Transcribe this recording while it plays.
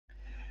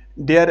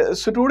Dear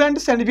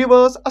students and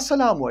viewers,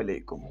 Assalamu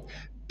alaikum.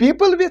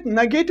 People with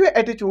negative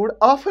attitude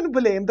often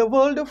blame the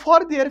world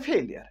for their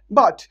failure.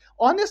 But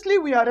honestly,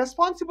 we are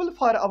responsible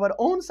for our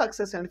own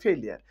success and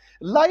failure.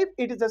 Life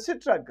it is a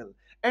struggle,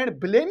 and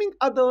blaming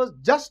others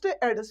just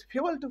adds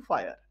fuel to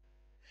fire.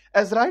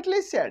 As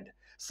rightly said,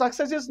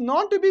 success is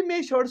not to be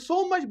measured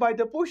so much by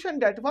the position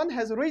that one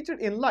has reached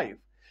in life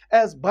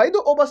as by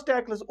the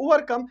obstacles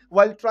overcome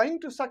while trying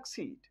to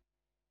succeed.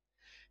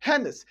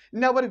 Hence,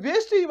 never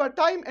waste your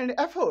time and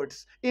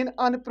efforts in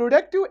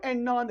unproductive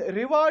and non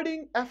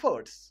rewarding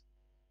efforts,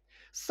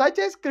 such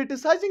as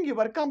criticizing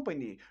your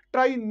company.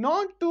 Try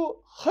not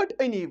to hurt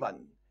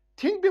anyone.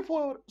 Think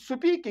before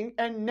speaking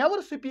and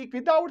never speak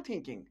without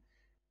thinking.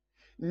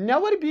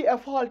 Never be a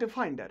fault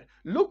finder.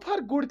 Look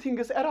for good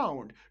things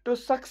around. To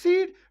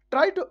succeed,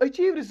 try to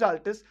achieve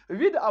results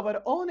with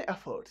our own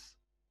efforts.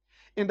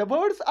 In the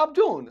words of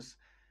Jones,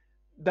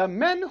 the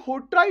men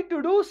who try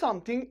to do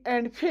something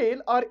and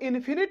fail are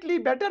infinitely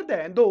better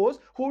than those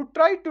who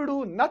try to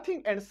do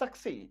nothing and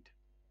succeed.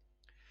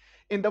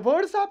 In the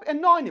words of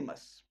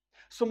Anonymous,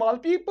 small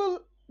people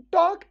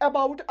talk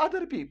about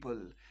other people,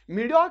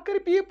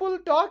 mediocre people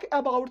talk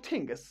about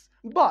things,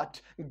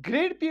 but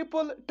great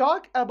people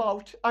talk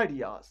about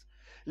ideas.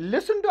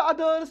 Listen to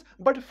others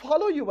but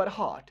follow your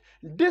heart.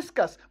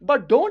 Discuss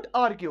but don't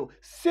argue.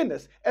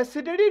 Since a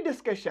steady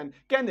discussion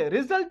can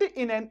result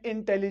in an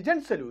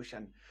intelligent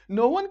solution.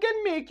 No one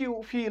can make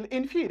you feel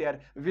inferior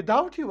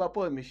without your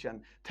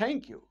permission.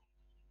 Thank you.